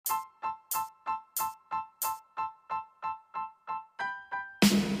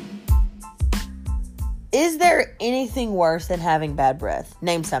Is there anything worse than having bad breath?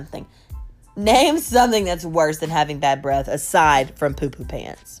 Name something. Name something that's worse than having bad breath aside from poo-poo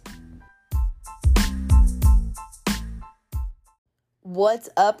pants. What's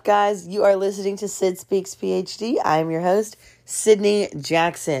up, guys? You are listening to Sid Speaks PhD. I'm your host, Sydney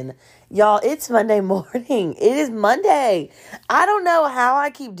Jackson. Y'all, it's Monday morning. It is Monday. I don't know how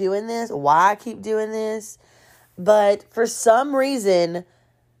I keep doing this, why I keep doing this, but for some reason,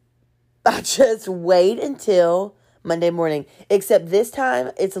 I just wait until Monday morning. Except this time,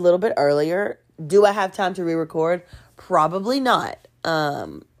 it's a little bit earlier. Do I have time to re-record? Probably not.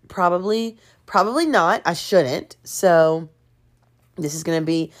 Probably not. I shouldn't. So this is going to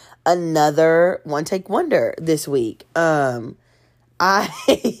be another one take wonder this week. I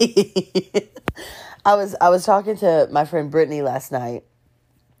was talking to my friend Brittany last night,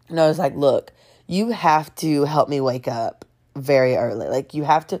 and I was like, look, you have to help me wake up very early. Like, you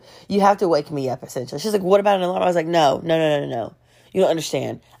have to wake me up, essentially. She's like, what about an alarm? I was like, no. You don't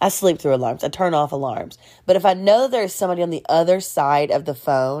understand. I sleep through alarms. I turn off alarms. But if I know there's somebody on the other side of the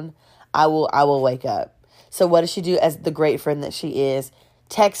phone, I will wake up. So what does she do, as the great friend that she is?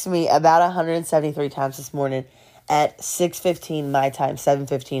 Text me about 173 times this morning at 6:15 my time,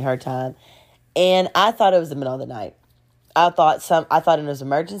 7:15 her time. And I thought it was the middle of the night. I thought it was an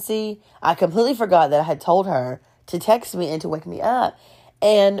emergency. I completely forgot that I had told her to text me and to wake me up.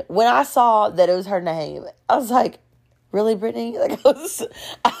 And when I saw that it was her name, I was like, really, Brittany? Like,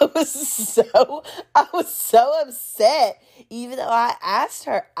 I was so upset. Even though I asked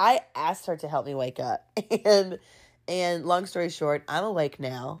her to help me wake up. And long story short, I'm awake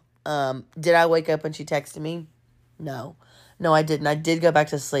now. Did I wake up when she texted me? No, I didn't. I did go back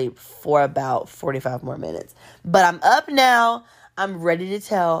to sleep for about 45 more minutes. But I'm up now. I'm ready to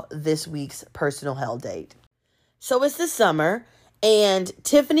tell this week's personal hell date. So it's the summer, and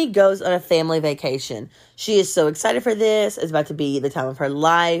Tiffany goes on a family vacation. She is so excited for this. It's about to be the time of her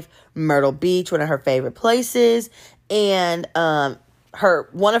life. Myrtle Beach, one of her favorite places. And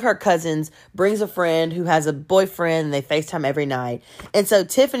one of her cousins brings a friend who has a boyfriend, and they FaceTime every night. And so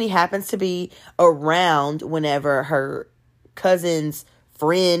Tiffany happens to be around whenever her cousin's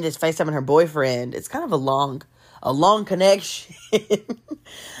friend is FaceTiming her boyfriend. It's kind of a long connection.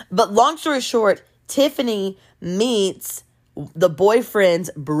 But long story short, Tiffany meets the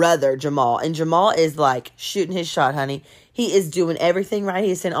boyfriend's brother, Jamal. And Jamal is like shooting his shot, honey. He is doing everything right. He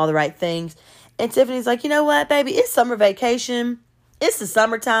is saying all the right things. And Tiffany's like, you know what, baby? It's summer vacation. It's the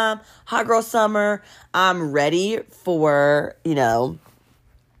summertime. Hot girl summer. I'm ready for, a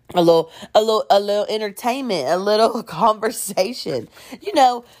little entertainment, a little conversation.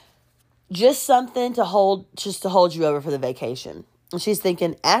 Just something to hold you over for the vacation. She's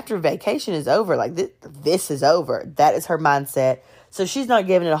thinking after vacation is over, like this is over. That is her mindset. So she's not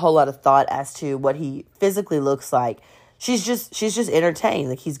giving it a whole lot of thought as to what he physically looks like. She's just entertained.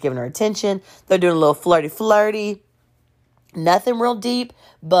 Like, he's giving her attention. They're doing a little flirty. Nothing real deep,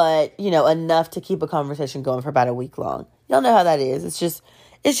 but enough to keep a conversation going for about a week long. Y'all know how that is. It's just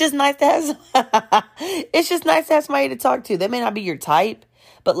nice to have. It's just nice to have somebody to talk to. They may not be your type,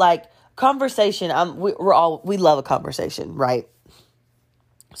 but like conversation. We love a conversation, right?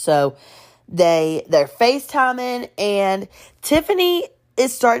 So they're FaceTiming, and Tiffany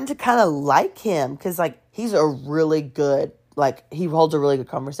is starting to kind of like him because like he's a really good, like he holds a really good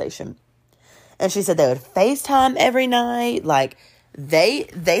conversation. And she said they would FaceTime every night. Like they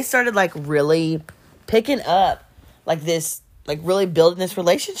started like really picking up like this, like really building this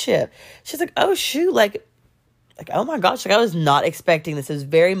relationship. She's like, oh shoot, like oh my gosh, like I was not expecting this. It was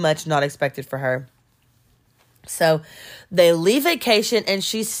very much not expected for her. So they leave vacation, and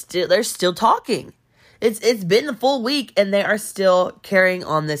they're still talking. It's been a full week, and they are still carrying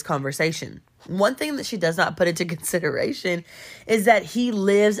on this conversation. One thing that she does not put into consideration is that he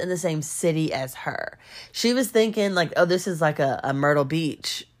lives in the same city as her. She was thinking like, oh, this is like a Myrtle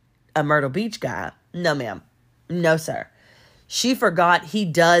Beach guy. No, ma'am. No, sir. She forgot he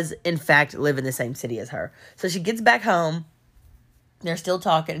does, in fact, live in the same city as her. So she gets back home. They're still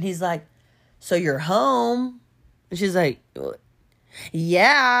talking, and he's like, so you're home? And she's like,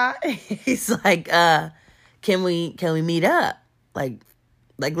 yeah. He's like, can we meet up? Like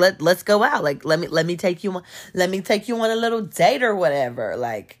let's go out. Like let me take you on a little date or whatever.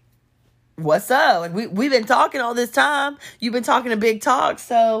 Like, what's up? Like we've been talking all this time. You've been talking a big talk,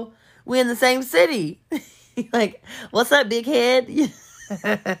 so we're in the same city. Like, what's up, big head?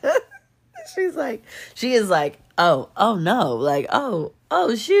 She is like, oh no, like, oh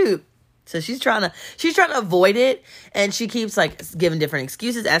shoot. So she's trying to avoid it, and she keeps like giving different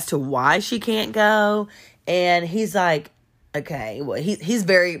excuses as to why she can't go. And he's like, Okay, well, he's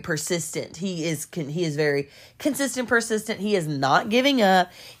very persistent. He is very consistent, persistent. He is not giving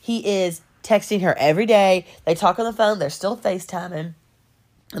up. He is texting her every day. They talk on the phone. They're still FaceTiming.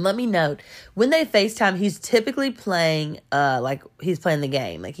 And let me note, when they FaceTime, he's typically playing, like he's playing the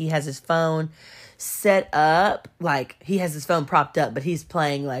game. Like he has his phone set up, like he has his phone propped up, but he's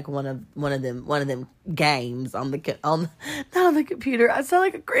playing like one of them games on not on the computer. I sound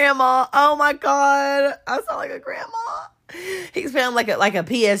like a grandma. Oh my God, I sound like a grandma. He's playing like a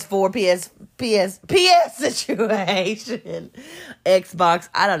PS4, PS situation, Xbox.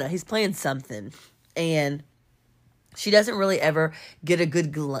 I don't know. He's playing something, and she doesn't really ever get a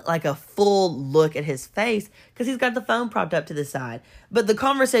good, like a full look at his face because he's got the phone propped up to the side. But the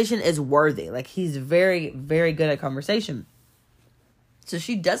conversation is worthy. Like he's very, very good at conversation. So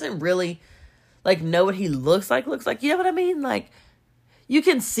she doesn't really like know what he looks like. You know what I mean? Like you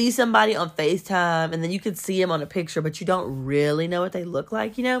can see somebody on FaceTime and then you can see him on a picture, but you don't really know what they look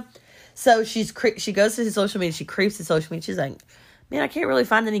like, you know? So she goes to his social media. She creeps his social media. She's like, man, I can't really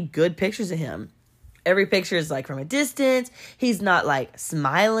find any good pictures of him. Every picture is like from a distance. He's not like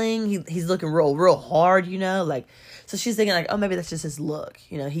smiling. He's looking real hard, you know, like, so she's thinking like, oh, maybe that's just his look.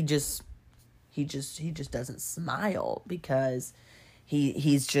 You know, he just doesn't smile because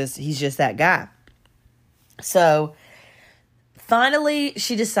he's just that guy. So finally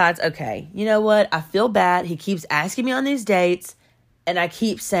she decides, okay, you know what? I feel bad. He keeps asking me on these dates and I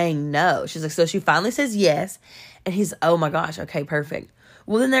keep saying no. She's like, so she finally says yes. And he's, oh my gosh. Okay, perfect.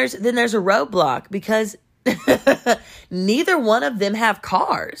 Well, then there's a roadblock because neither one of them have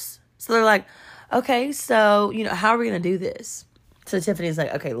cars. So they're like, okay, so, you know, how are we going to do this? So Tiffany's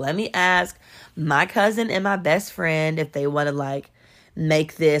like, okay, let me ask my cousin and my best friend if they want to like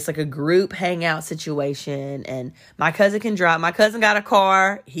make this like a group hangout situation. And my cousin can drive. My cousin got a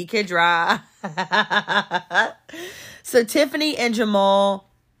car. He can drive. So Tiffany and Jamal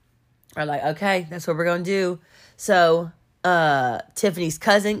are like, okay, that's what we're going to do. So Tiffany's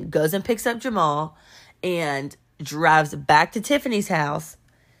cousin goes and picks up Jamal and drives back to Tiffany's house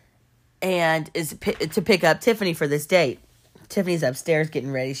and is to pick up Tiffany for this date. Tiffany's upstairs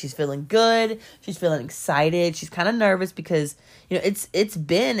getting ready. She's feeling good. She's feeling excited. She's kind of nervous because, you know, it's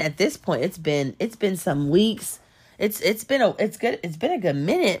been at this point, it's been some weeks. It's been a good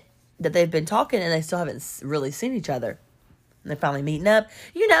minute that they've been talking and they still haven't really seen each other. And they're finally meeting up.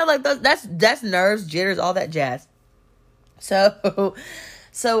 You know, like that's nerves, jitters, all that jazz. So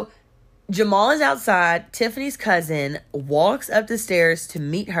Jamal is outside. Tiffany's cousin walks up the stairs to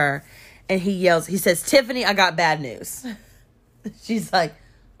meet her and he says, Tiffany, I got bad news. She's like,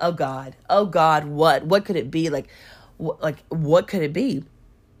 oh God, what could it be? Like, what could it be?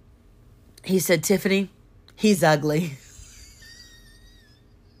 He said, Tiffany, he's ugly.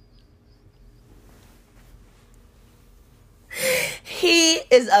 He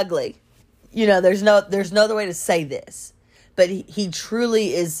is ugly. You know, there's no other way to say this. But he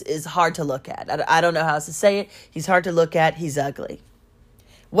truly is hard to look at. I don't know how else to say it. He's hard to look at. He's ugly.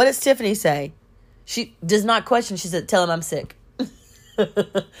 What does Tiffany say? She does not question. She said, tell him I'm sick.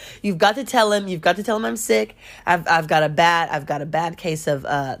 You've got to tell him. You've got to tell him I'm sick. I've got a bad case of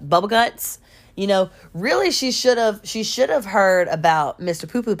bubble guts. You know, really, she should have heard about Mr.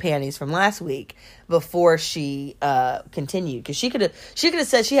 Poo Poo Panties from last week before she continued, because she could have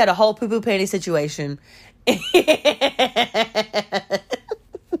said she had a whole poo poo panty situation.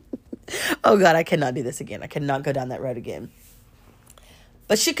 Oh God, I cannot do this again. I cannot go down that road again.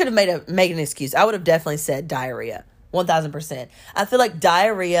 But she could have made an excuse. I would have definitely said diarrhea, 1000%. I feel like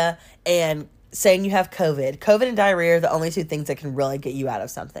diarrhea and saying you have COVID and diarrhea are the only two things that can really get you out of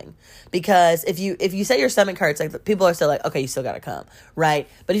something. Because if you say your stomach hurts, like people are still like, okay, you still gotta come, right?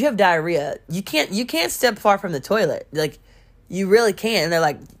 But if you have diarrhea, you can't step far from the toilet. Like, you really can't. And they're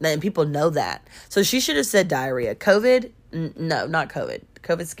like, and people know that. So she should have said diarrhea. COVID, no, not COVID.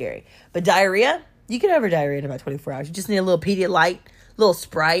 COVID's scary. But diarrhea, you can have diarrhea in about 24 hours. You just need a little Pedialyte, little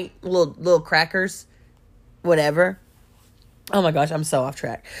Sprite, little crackers, whatever. Oh my gosh, I'm so off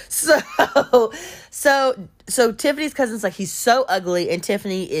track. So Tiffany's cousin's like, he's so ugly, and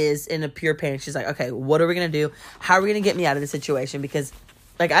Tiffany is in a pure panic. She's like, okay, what are we gonna do? How are we gonna get me out of this situation? Because,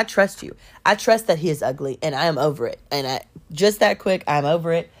 like, I trust you. I trust that he is ugly, and I am over it. And just that quick, I'm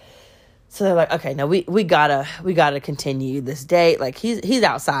over it. So they're like, okay, no, we gotta continue this date. Like, he's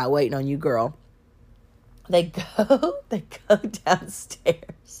outside waiting on you, girl. They go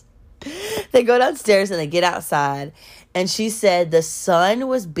downstairs. They go downstairs and they get outside. And she said the sun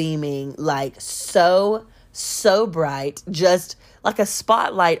was beaming like so bright, just like a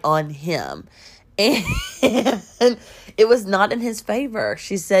spotlight on him. And it was not in his favor.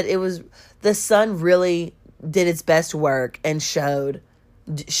 She said the sun really did its best work and showed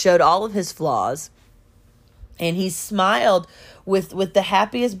all of his flaws. And he smiled with the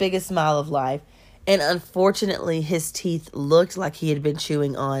happiest, biggest smile of life. And unfortunately, his teeth looked like he had been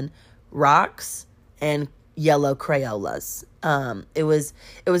chewing on rocks and yellow Crayolas. It was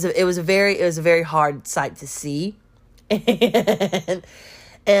a very hard sight to see, and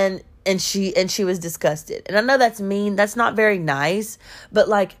she was disgusted. And I know that's mean. That's not very nice. But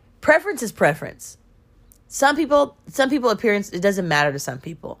like, preference is preference. Some people appearance, it doesn't matter to some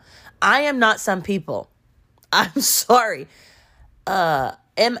people. I am not some people. I'm sorry. Am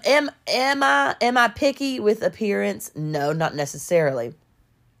I picky with appearance? No, not necessarily.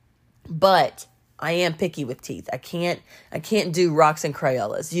 But I am picky with teeth. I can't do rocks and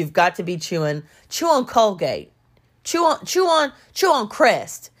Crayolas. You've got to be chew on Colgate. Chew on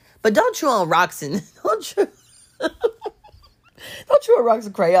Crest. But don't chew on rocks and don't chew on rocks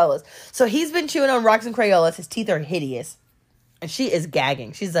and Crayolas. So he's been chewing on rocks and Crayolas. His teeth are hideous. And she is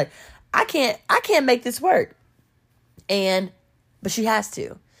gagging. She's like, I can't make this work. But she has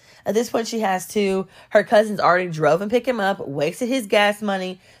to. At this point, she has to. Her cousins already drove and picked him up, wasted his gas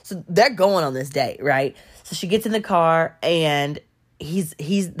money. So they're going on this date, right? So she gets in the car and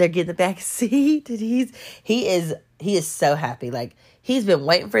they're getting the back seat, and he is so happy. Like, he's been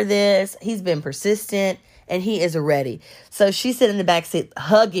waiting for this. He's been persistent, and he is ready. So she's sitting in the back seat,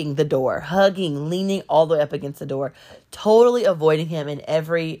 hugging the door, leaning all the way up against the door, totally avoiding him in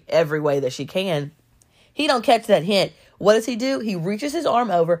every way that she can. He don't catch that hint. What does he do? He reaches his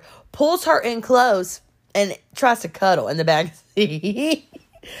arm over, pulls her in close, and tries to cuddle in the back seat.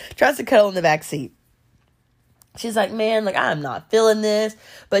 She's like, man, like, I'm not feeling this.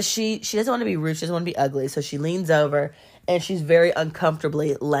 But she doesn't want to be rude. She doesn't want to be ugly. So she leans over, and she's very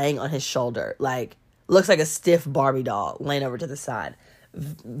uncomfortably laying on his shoulder. Like, looks like a stiff Barbie doll laying over to the side.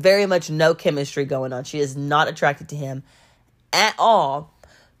 Very much no chemistry going on. She is not attracted to him at all.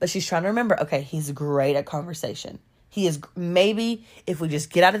 But she's trying to remember, okay, he's great at conversation. He is, maybe if we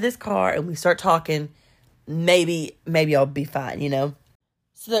just get out of this car and we start talking, maybe I'll be fine, you know?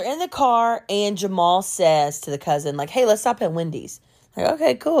 So they're in the car, and Jamal says to the cousin, like, hey, let's stop at Wendy's. Like,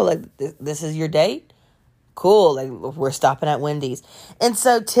 okay, cool. Like, this is your date? Cool. Like, we're stopping at Wendy's. And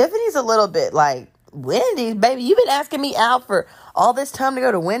so Tiffany's a little bit like, Wendy's? Baby, you've been asking me out for all this time to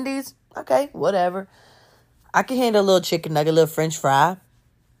go to Wendy's? Okay, whatever. I can handle a little chicken nugget, a little French fry.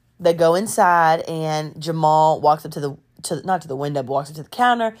 They go inside, and Jamal walks up not to the window, but walks up to the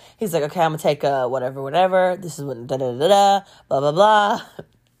counter. He's like, okay, I'm going to take whatever. This is what, blah, blah, blah.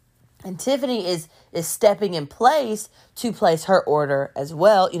 And Tiffany is stepping in place to place her order as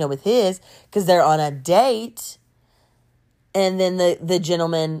well, you know, with his, because they're on a date. And then the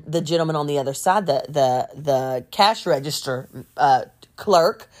gentleman on the other side, the cash register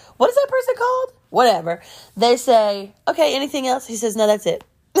clerk, what is that person called? Whatever. They say, okay, anything else? He says, no, that's it.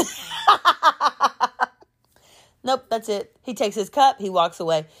 Nope, that's it. He takes his cup, he walks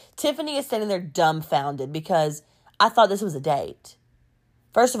away. Tiffany is standing there dumbfounded because I thought this was a date.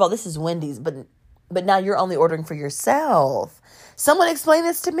 First of all, this is Wendy's, but now you're only ordering for yourself. Someone explain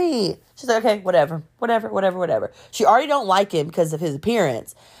this to me. She's like, okay, whatever. She already don't like him because of his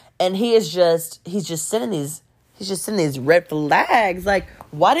appearance, and he's just sending these red flags. Like,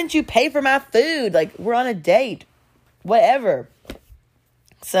 why didn't you pay for my food? Like, we're on a date, whatever.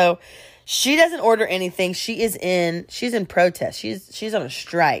 So she doesn't order anything. She's in protest. She's on a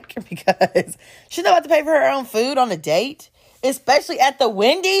strike because she's not about to pay for her own food on a date, especially at the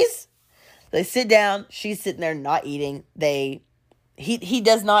Wendy's. They sit down. She's sitting there not eating. He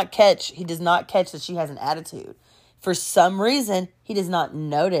does not catch that she has an attitude. For some reason, he does not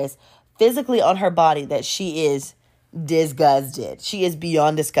notice physically on her body that she is disgusted. She is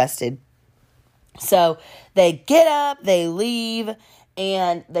beyond disgusted. So they get up, they leave,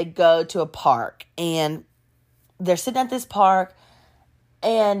 and they go to a park, and they're sitting at this park,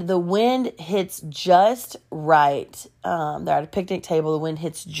 and the wind hits just right. They're at a picnic table. The wind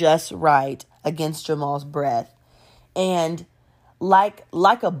hits just right against Jamal's breath, and like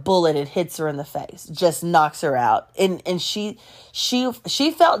a bullet, it hits her in the face, just knocks her out. And she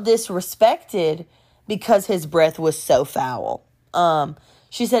felt disrespected because his breath was so foul.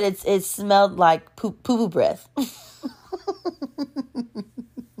 She said it smelled like poo breath.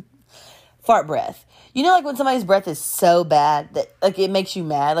 Fart breath. You know, like when somebody's breath is so bad that like it makes you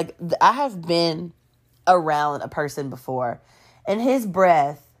mad. Like, I have been around a person before, and his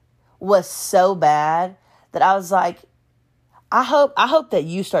breath was so bad that I was like, I hope that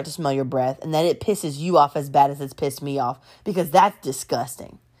you start to smell your breath and that it pisses you off as bad as it's pissed me off, because that's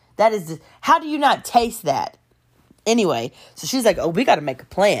disgusting. That is, how do you not taste that? Anyway, so she's like, oh, we got to make a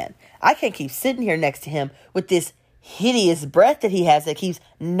plan. I can't keep sitting here next to him with this hideous breath that he has that keeps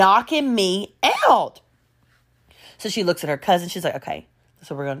knocking me out. So she looks at her cousin. She's like, okay, that's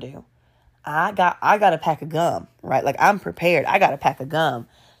what we're going to do. I got a pack of gum, right? Like, I'm prepared. I got a pack of gum.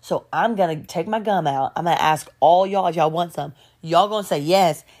 So I'm going to take my gum out. I'm going to ask all y'all if y'all want some. Y'all going to say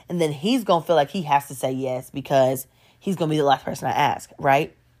yes. And then he's going to feel like he has to say yes because he's going to be the last person I ask,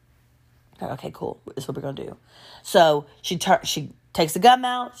 right? Okay, cool. That's what we're going to do. So she takes the gum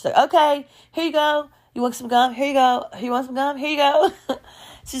out. She's like, okay, here you go. You want some gum? Here you go. You want some gum? Here you go.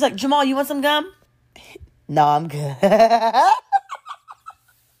 She's like, Jamal, you want some gum? No, I'm good.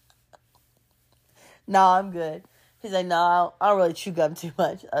 No, I'm good. He's like, no, I don't really chew gum too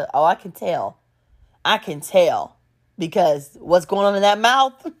much. I can tell. I can tell. Because what's going on in that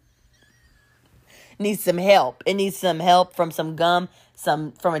mouth needs some help. It needs some help from some gum,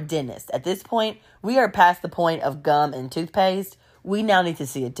 from a dentist. At this point, we are past the point of gum and toothpaste. We now need to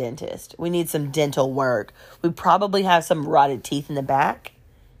see a dentist. We need some dental work. We probably have some rotted teeth in the back.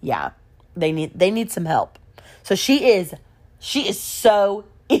 Yeah, they need some help. So she is so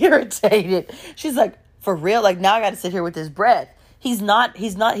irritated. She's like, for real? Like, now I got to sit here with his breath. He doesn't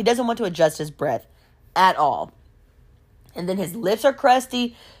want to adjust his breath at all. And then his lips are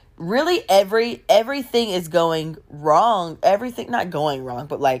crusty. Really, everything is going wrong. Everything, not going wrong,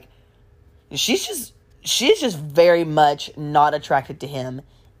 but like, she's just very much not attracted to him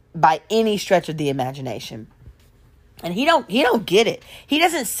by any stretch of the imagination. And he don't get it. He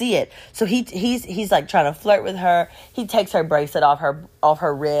doesn't see it. So he's like trying to flirt with her. He takes her bracelet off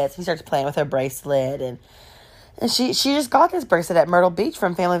her wrist. He starts playing with her bracelet, and she just got this bracelet at Myrtle Beach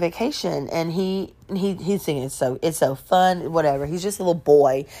from family vacation, and he's thinking it's so fun, whatever. He's just a little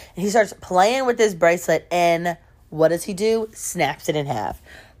boy, and he starts playing with this bracelet, and what does he do? Snaps it in half,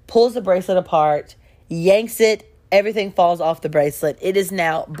 pulls the bracelet apart, yanks it, everything falls off the bracelet. It is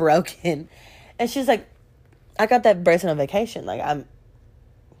now broken, and she's like, I got that bracelet on vacation. Like,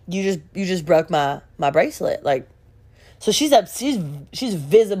 you just broke my bracelet. Like, so she's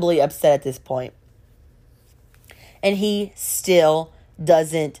visibly upset at this point. And he still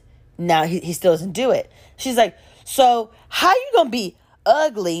doesn't, now he still doesn't do it. She's like, so how you gonna be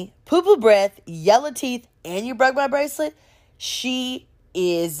ugly, poo-poo breath, yellow teeth, and you broke my bracelet? She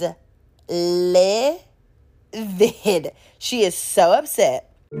is livid. She is so upset.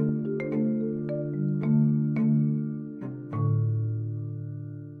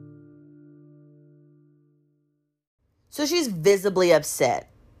 So she's visibly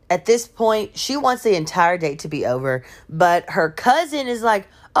upset. At this point, she wants the entire date to be over, but her cousin is like,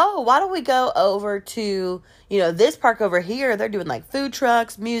 oh, why don't we go over to, this park over here? They're doing like food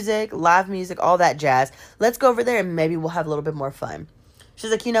trucks, music, live music, all that jazz. Let's go over there and maybe we'll have a little bit more fun.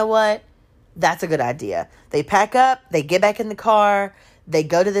 She's like, you know what? That's a good idea. They pack up, they get back in the car, they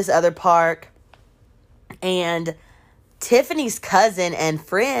go to this other park, and Tiffany's cousin and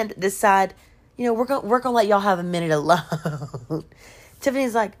friend decide, we're gonna let y'all have a minute alone.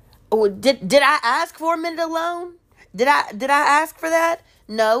 Tiffany's like, oh, did I ask for a minute alone? Did I ask for that?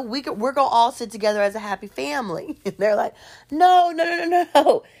 No, we're gonna all sit together as a happy family. And they're like,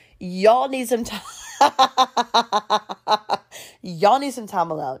 no. Y'all need some time. Y'all need some time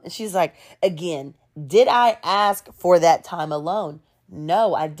alone. And she's like, again, did I ask for that time alone?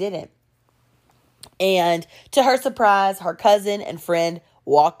 No, I didn't. And to her surprise, her cousin and friend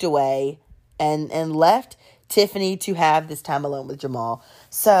walked away and left Tiffany to have this time alone with Jamal.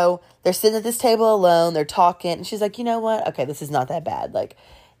 So they're sitting at this table alone. They're talking. And she's like, you know what? Okay, this is not that bad. Like,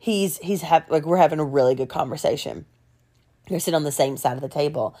 we're having a really good conversation. They're sitting on the same side of the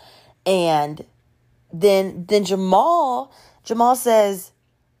table. And then Jamal says,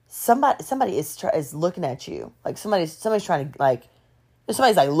 somebody is looking at you. Like, somebody's trying to, like,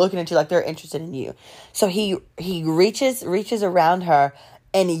 somebody's like looking at you like they're interested in you. So he reaches around her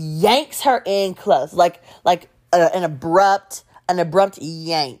and yanks her in close, like an abrupt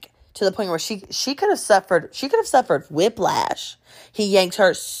yank, to the point where she could have suffered whiplash. He yanks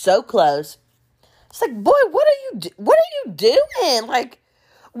her so close. It's like, boy, what are you doing? Like,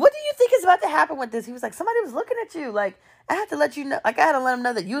 what do you think is about to happen with this? He was like, somebody was looking at you. Like, I had to let you know. Like, I had to let him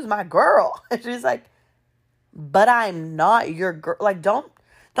know that you was my girl. And she's like, but I'm not your girl. Like, don't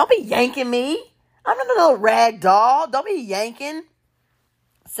be yanking me. I'm not a little rag doll. Don't be yanking.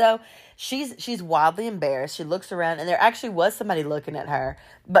 So she's wildly embarrassed. She looks around, and there actually was somebody looking at her.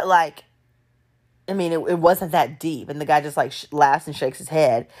 But, like, I mean, it wasn't that deep. And the guy just, like, laughs and shakes his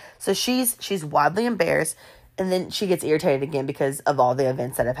head. So she's wildly embarrassed. And then she gets irritated again because of all the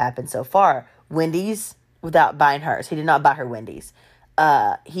events that have happened so far. Wendy's, without buying hers. He did not buy her Wendy's.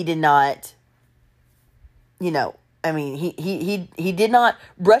 He did not, I mean, he did not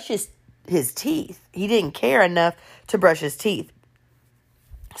brush his teeth. He didn't care enough to brush his teeth.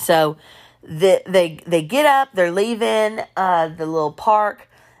 So they get up, they're leaving the little park,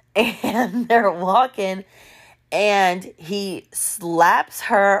 and they're walking, and he slaps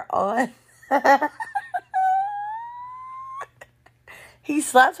her on he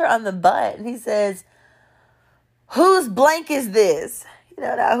slaps her on the butt, and he says, "Whose blank is this?" You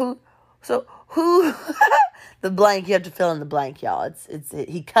know, now who the blank, you have to fill in the blank, y'all.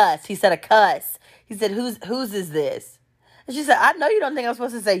 He cussed. He said a cuss. He said, whose is this? And she said, "I know you don't think I'm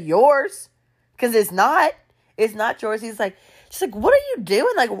supposed to say yours, because it's not yours." She's like, "What are you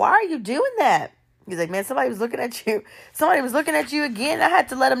doing? Like, why are you doing that?" He's like, "Man, somebody was looking at you. Somebody was looking at you again. I had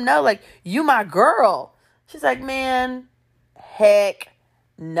to let him know, like, you my girl." She's like, "Man, heck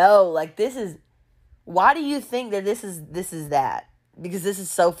no. Like, why do you think that this is that? Because this is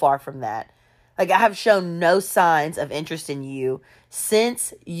so far from that. Like, I have shown no signs of interest in you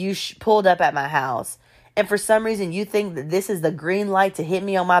since you pulled up at my house. And for some reason, you think that this is the green light to hit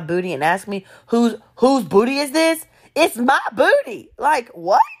me on my booty and ask me, whose booty is this? It's my booty. Like,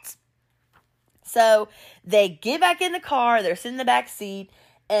 what?" So they get back in the car. They're sitting in the back seat.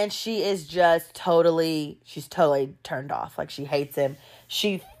 And she is just she's totally turned off. Like, she hates him.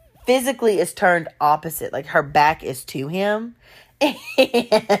 She physically is turned opposite. Like, her back is to him. And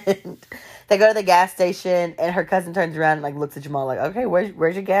they go to the gas station, and her cousin turns around and, like, looks at Jamal like, "Okay,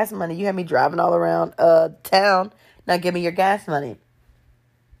 where's your gas money? You had me driving all around town. Now give me your gas money."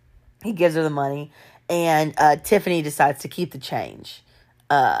 He gives her the money, and Tiffany decides to keep the change.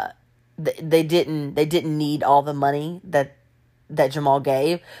 They didn't need all the money that Jamal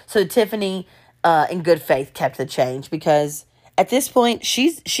gave. So Tiffany, in good faith, kept the change, because at this point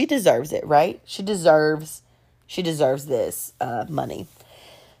she deserves it, right? She deserves this money.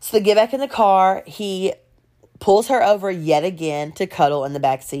 So they get back in the car. He pulls her over yet again to cuddle in the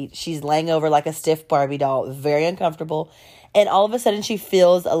back seat. She's laying over like a stiff Barbie doll, very uncomfortable. And all of a sudden she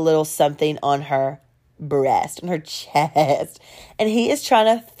feels a little something on her breast, on her chest. And he is trying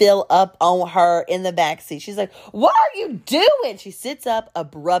to fill up on her in the back seat. She's like, "What are you doing?" She sits up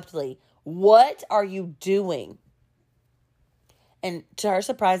abruptly. "What are you doing?" And to her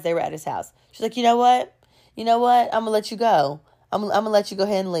surprise, they were at his house. She's like, you know what? I'm going to let you go. I'm going to let you go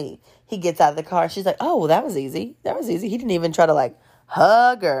ahead and leave. He gets out of the car. She's like, "Oh, well, that was easy. He didn't even try to, like,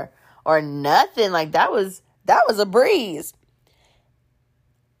 hug or nothing. Like, that was a breeze."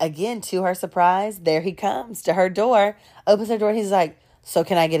 Again, to her surprise, there he comes to her door, opens her door, and he's like, "So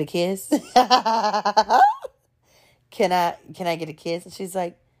can I get a kiss?" Can I get a kiss? And she's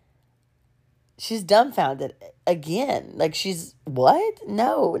like, she's dumbfounded again. Like, she's, "What?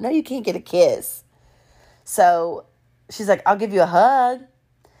 No, you can't get a kiss." So she's like, "I'll give you a hug."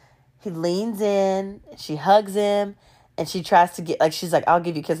 He leans in, she hugs him, and she tries to get, like, she's like, "I'll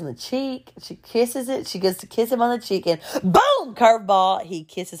give you a kiss on the cheek." She kisses it. She goes to kiss him on the cheek, and boom, curveball. He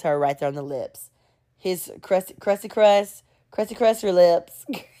kisses her right there on the lips. His crusty lips.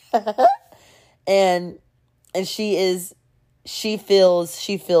 and she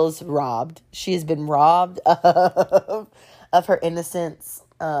feels robbed. She has been robbed of her innocence.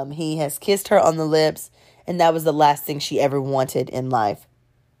 He has kissed her on the lips, and that was the last thing she ever wanted in life.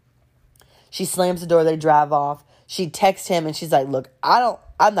 She slams the door. They drive off. She texts him, and she's like, "Look,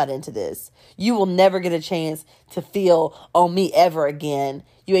 I'm not into this. You will never get a chance to feel on me ever again.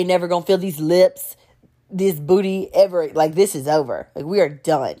 You ain't never gonna feel these lips, this booty ever. Like, this is over. Like, we are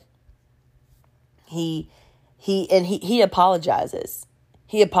done." He apologizes.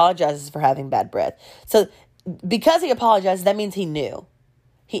 He apologizes for having bad breath. So because he apologizes, that means he knew.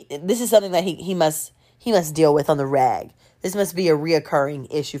 This is something that he must deal with on the rag. This must be a reoccurring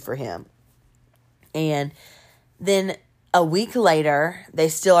issue for him. And then a week later, they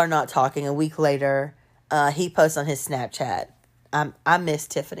still are not talking. A week later, he posts on his Snapchat, I miss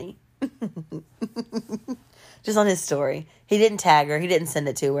Tiffany." Just on his story. He didn't tag her. He didn't send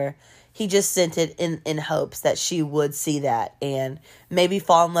it to her. He just sent it in hopes that she would see that and maybe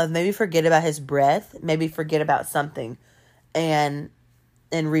fall in love, maybe forget about his breath, maybe forget about something, and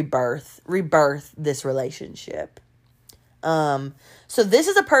rebirth this relationship. So this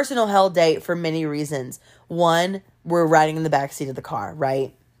is a personal hell date for many reasons. One, we're riding in the backseat of the car,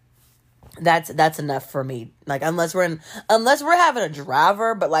 right? That's enough for me. Like, unless we're having a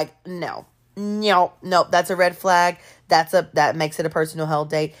driver, but like, no, that's a red flag. That makes it a personal hell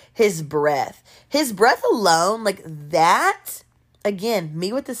date. His breath alone, like that, again,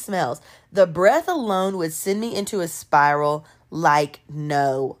 me with the smells, the breath alone would send me into a spiral like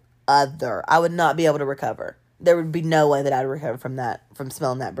no other. I would not be able to recover. There would be no way that I'd recover from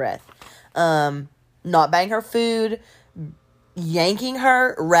smelling that breath. not buying her food, yanking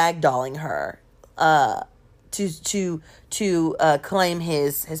her, ragdolling her, to claim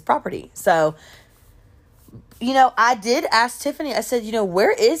his property. So, I did ask Tiffany, I said,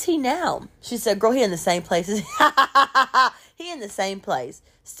 where is he now? She said, girl, he in the same place. He in the same place.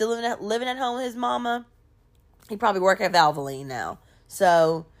 Still living at home with his mama. He probably work at Valvoline now.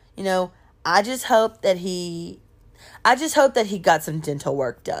 So, I just hope that he got some dental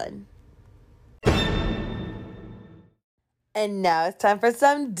work done. And now it's time for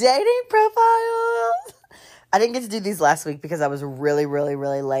some dating profiles. I didn't get to do these last week because I was really, really,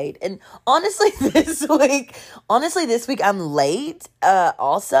 really late. And honestly, this week I'm late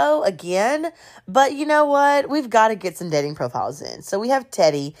also again. But you know what? We've got to get some dating profiles in. So we have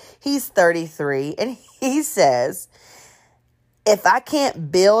Teddy. He's 33. And he says, if I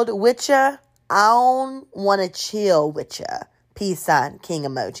can't build with ya, I don't want to chill with ya. Peace sign, king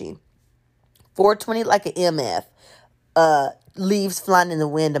emoji. 420 like an MF. Leaves flying in the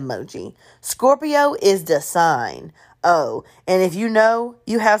wind emoji. Scorpio is the sign. Oh, and if you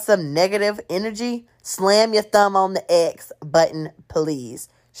have some negative energy, slam your thumb on the X button, please.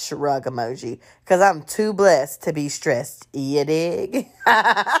 Shrug emoji. Because I'm too blessed to be stressed. You dig?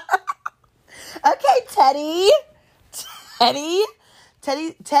 Okay, Teddy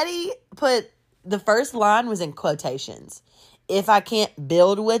put, the first line was in quotations. If I can't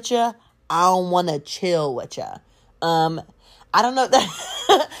build with ya, I don't want to chill with ya. I don't know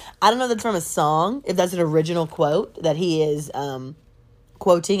that I don't know if that's from a song, if that's an original quote that he is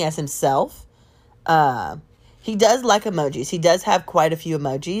quoting as himself. He does like emojis. He does have quite a few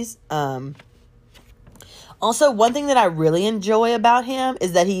emojis. Also, one thing that I really enjoy about him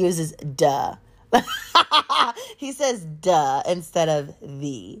is that he uses duh. He says duh instead of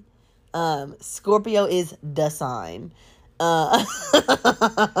the. Scorpio is the sign.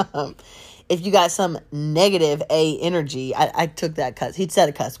 If you got some negative A energy, I took that cuss. He said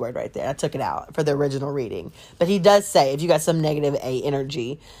a cuss word right there. I took it out for the original reading. But he does say, if you got some negative A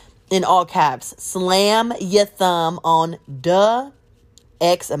energy, in all caps, slam your thumb on the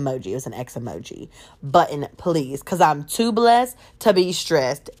X emoji. It was an X emoji. Button, please. Because I'm too blessed to be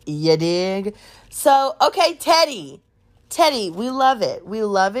stressed. You dig? So, okay, Teddy, we love it. We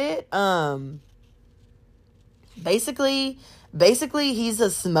love it. Basically, he's a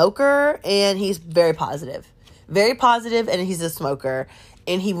smoker, and he's very positive. Very positive, and he's a smoker.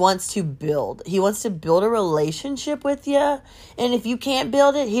 And he wants to build. He wants to build a relationship with you. And if you can't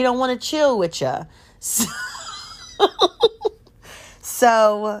build it, he don't want to chill with you.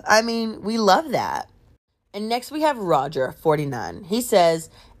 So, I mean, we love that. And next we have Roger, 49. He says,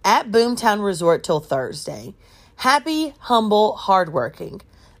 at Boomtown Resort till Thursday. Happy, humble, hardworking.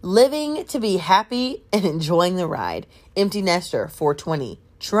 Living to be happy and enjoying the ride. Empty nester, 420.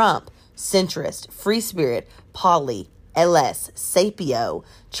 Trump, centrist, free spirit, poly, LS, sapio,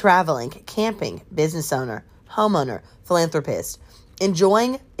 traveling, camping, business owner, homeowner, philanthropist.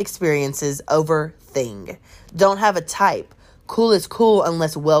 Enjoying experiences over thing. Don't have a type. Cool is cool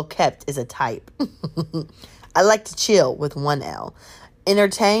unless well kept is a type. I like to chill with one L.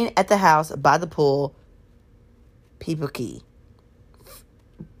 Entertain at the house, by the pool. People key.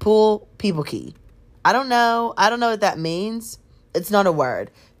 Pool, people key. I don't know what that means. It's not a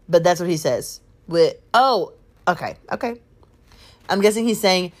word, but that's what he says. Okay. I'm guessing he's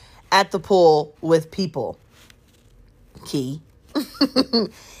saying at the pool with people. Key.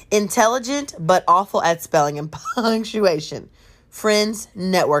 Intelligent, but awful at spelling and punctuation. Friends,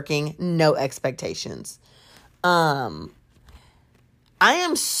 networking, no expectations. I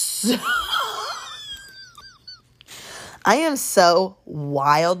am so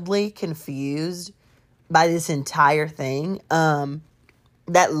wildly confused by this entire thing.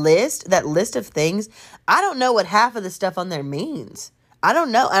 That list of things, I don't know what half of the stuff on there means. I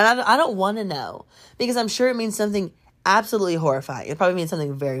don't know. And I don't want to know, because I'm sure it means something absolutely horrifying. It probably means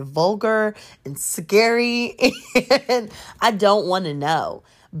something very vulgar and scary. And I don't want to know.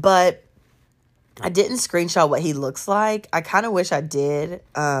 But I didn't screenshot what he looks like. I kind of wish I did.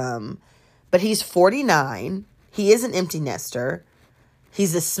 But he's 49. He is an empty nester.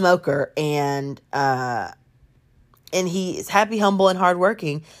 He's a smoker, and he is happy, humble, and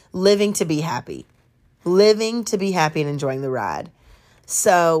hardworking, living to be happy and enjoying the ride.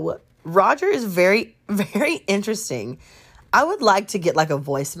 So Roger is very, very interesting. I would like to get like a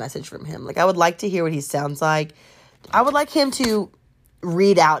voice message from him. Like, I would like to hear what he sounds like. I would like him to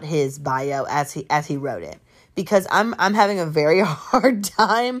read out his bio as he wrote it, because I'm having a very hard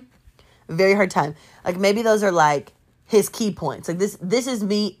time. Like, maybe those are like his key points. Like, this is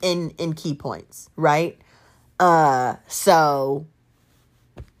me in key points, right? So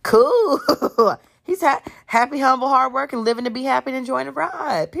cool. He's happy, humble, hard work, and living to be happy and enjoying the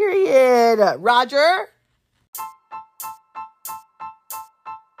ride. Period. Roger.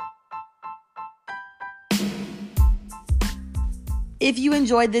 If you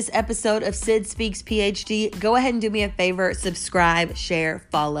enjoyed this episode of Sid Speaks PhD, go ahead and do me a favor, subscribe, share,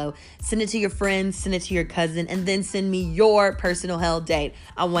 follow, send it to your friends, send it to your cousin, and then send me your personal hell date.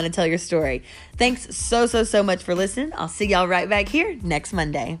 I want to tell your story. Thanks so much for listening. I'll see y'all right back here next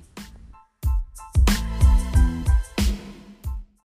Monday.